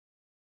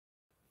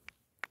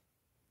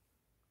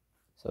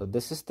So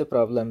this is the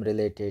problem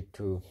related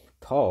to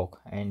torque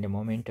and the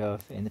moment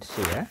of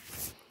inertia.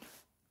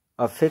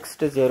 A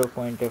fixed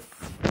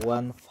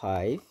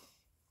 0.15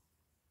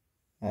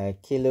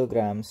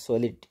 kilogram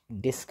solid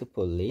disc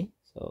pulley.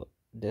 So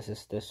this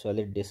is the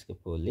solid disc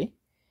pulley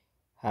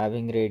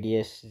having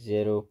radius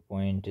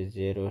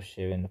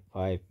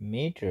 0.075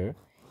 meter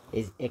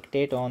is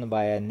acted on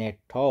by a net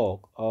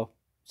torque of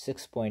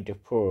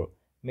 6.4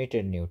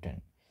 meter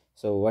Newton.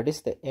 So what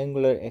is the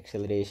angular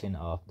acceleration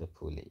of the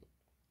pulley?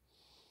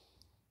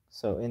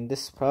 So in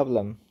this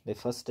problem, the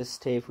first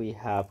step we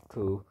have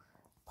to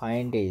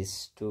find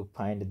is to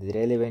find the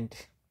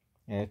relevant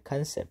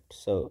concept.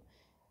 So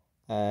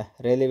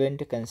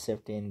relevant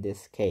concept in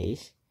this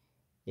case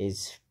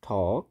is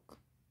torque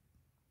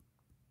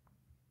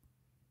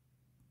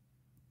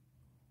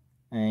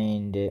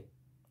and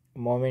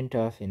moment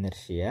of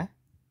inertia,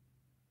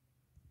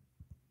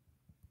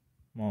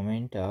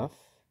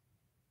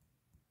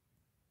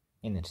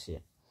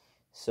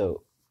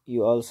 So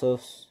you also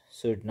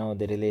should know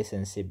the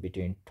relationship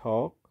between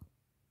torque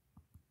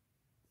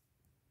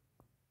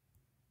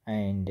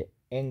and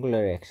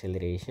angular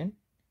acceleration.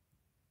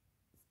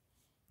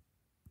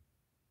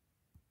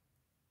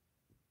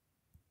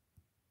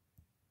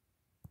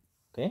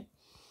 Okay,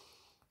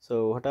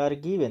 so what are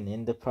given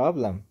in the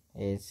problem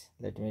is,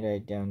 let me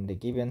write down the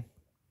given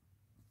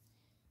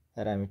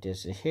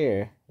parameters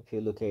here. If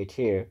you look at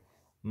here,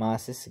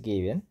 mass is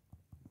given.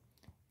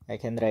 I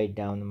can write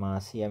down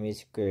mass m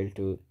is equal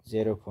to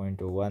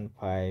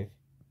 0.15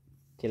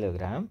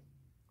 kilogram,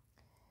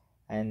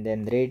 and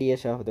then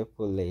radius of the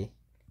pulley,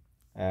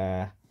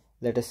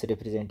 let us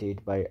represent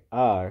it by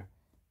r,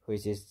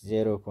 which is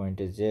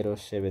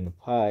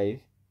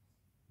 0.075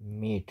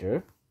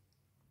 meter,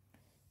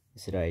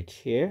 is right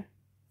here,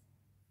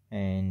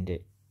 and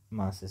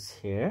mass is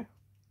here.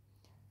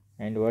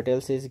 And what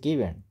else is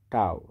given?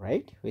 Tau,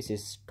 right, which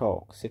is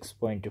torque,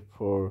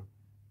 6.4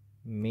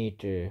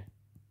 meter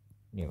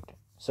Newton.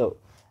 So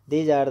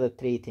these are the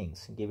three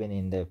things given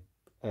in the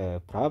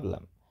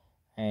problem.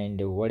 And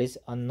what is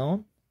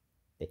unknown?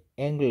 The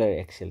angular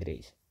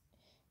acceleration.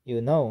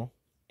 You know,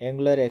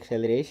 angular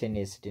acceleration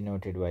is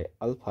denoted by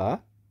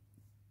alpha,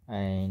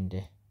 and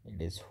it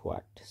is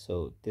what?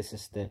 So this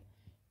is the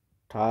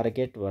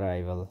target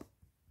variable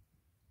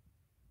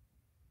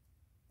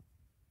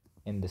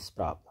in this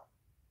problem.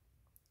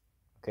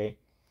 Okay,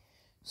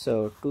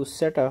 so to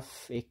set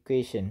of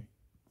equations,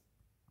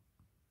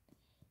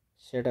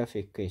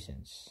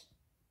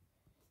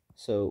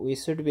 so we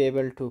should be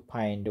able to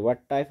find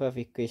what type of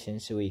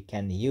equations we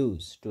can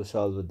use to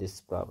solve this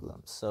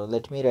problem. So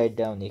let me write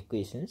down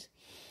equations.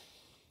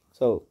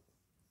 So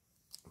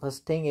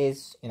first thing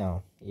is,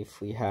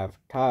 if we have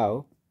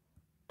tau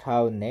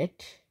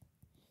net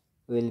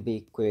will be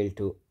equal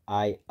to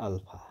I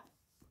alpha.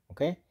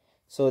 Okay,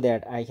 so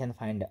that I can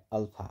find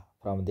alpha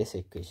from this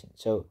equation.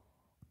 So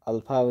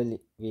alpha will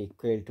be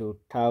equal to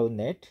tau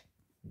net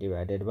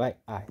divided by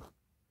I,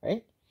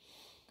 right?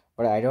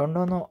 But I don't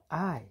know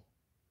I.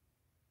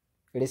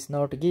 It is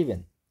not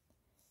given.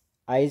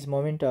 I is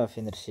moment of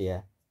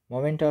inertia.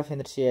 Moment of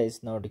inertia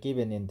is not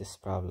given in this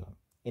problem.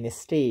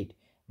 Instead,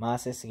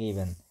 mass is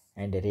given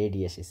and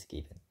radius is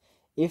given.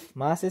 If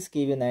mass is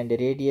given and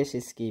radius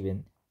is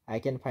given, I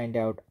can find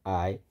out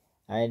I,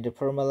 and the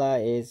formula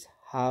is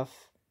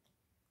half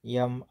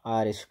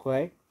mr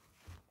squared.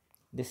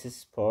 This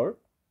is for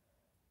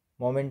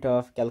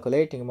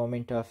calculating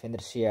moment of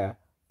inertia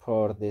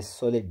for this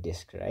solid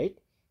disk, right?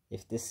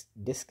 If this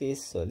disk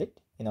is solid,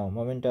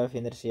 moment of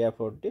inertia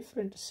for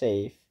different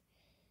shape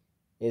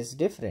is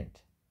different.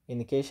 In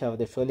the case of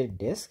the solid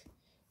disk,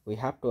 we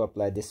have to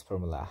apply this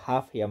formula,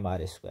 half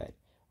mr squared,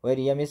 where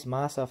m is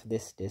mass of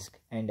this disk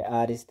and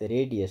r is the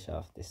radius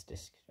of this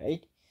disk,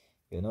 right?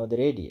 You know the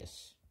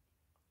radius.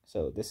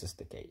 So this is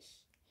the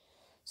case.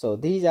 So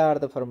these are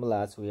the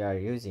formulas we are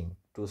using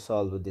to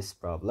solve this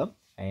problem,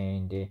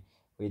 and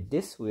with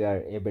this we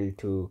are able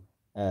to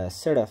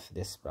set off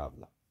this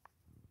problem.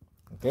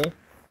 Okay,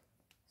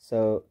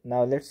 so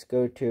now let's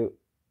go to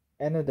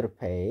another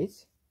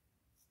page.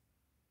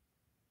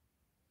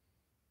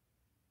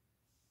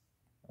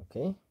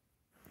 Okay,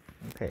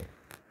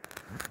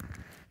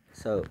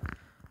 so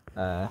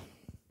now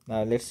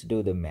let's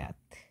do the math.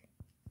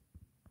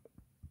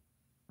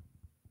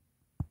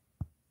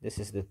 This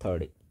is the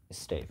third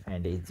step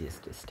and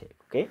easiest step.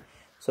 Okay,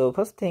 so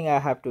first thing I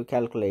have to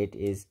calculate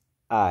is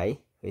I,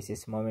 which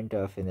is moment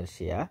of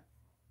inertia,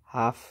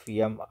 half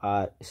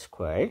mr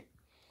squared,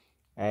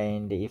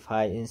 and if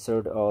I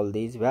insert all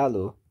these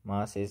value,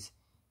 mass is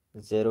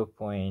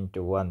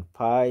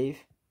 0.15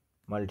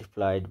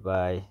 multiplied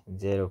by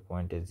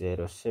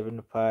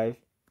 0.075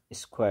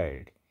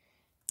 squared,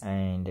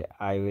 and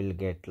I will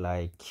get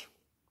like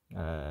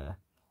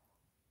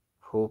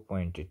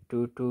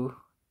 4.22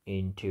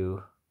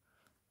 into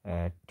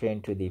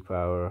 10 to the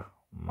power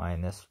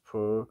minus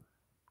 4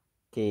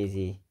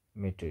 kg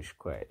meter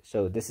squared.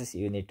 So this is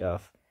unit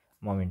of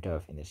moment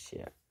of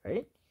inertia,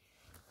 right?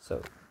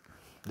 So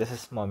this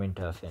is moment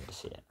of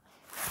inertia.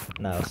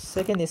 Now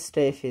second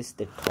step is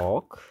the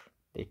torque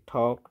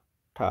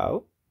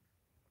tau,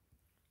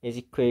 is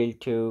equal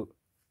to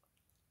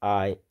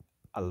I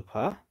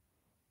alpha,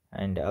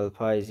 and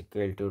alpha is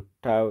equal to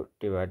tau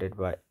divided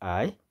by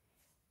I.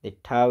 The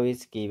tau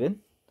is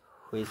given,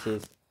 which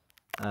is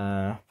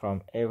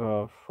from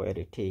above where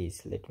it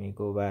is. Let me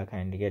go back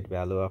and get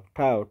value of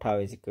tau. Tau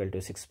is equal to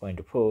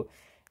 6.4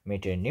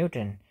 meter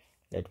Newton.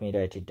 Let me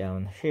write it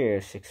down here.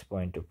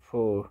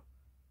 6.4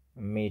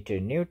 meter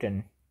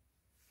Newton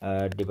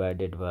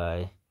divided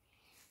by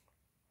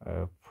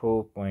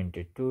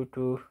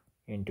 4.22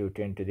 into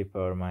 10 to the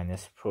power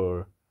minus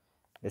 4.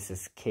 This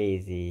is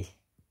kg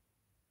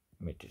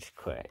meter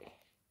square.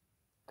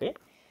 Okay,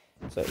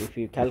 so if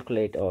you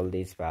calculate all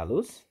these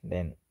values,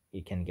 then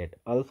you can get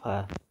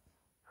alpha,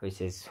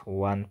 which is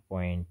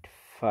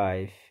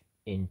 1.5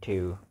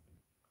 into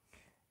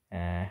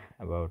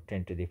about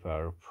 10 to the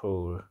power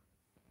 4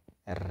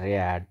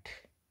 rad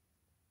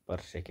per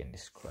second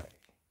square.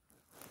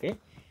 Okay,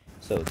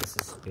 so this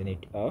is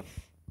unit of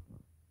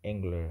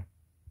angular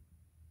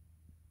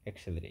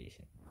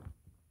acceleration.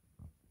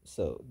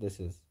 So this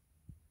is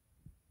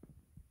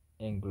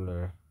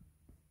angular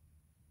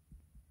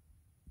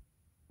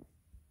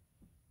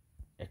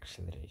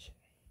acceleration.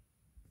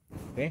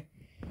 Okay,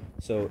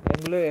 so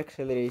angular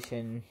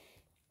acceleration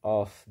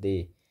of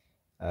the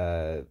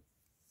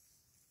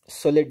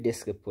solid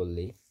disk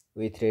pulley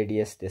with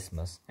radius this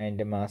much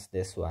and mass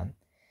this one,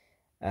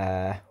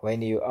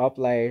 when you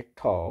apply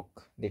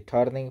torque, the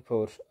turning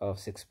force of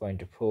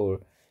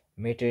 6.4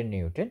 meter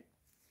Newton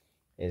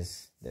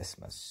is this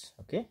much,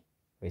 okay,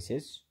 which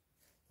is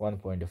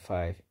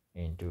 1.5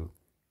 into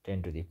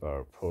 10 to the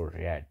power 4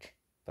 rad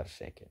per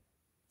second.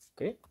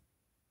 Okay.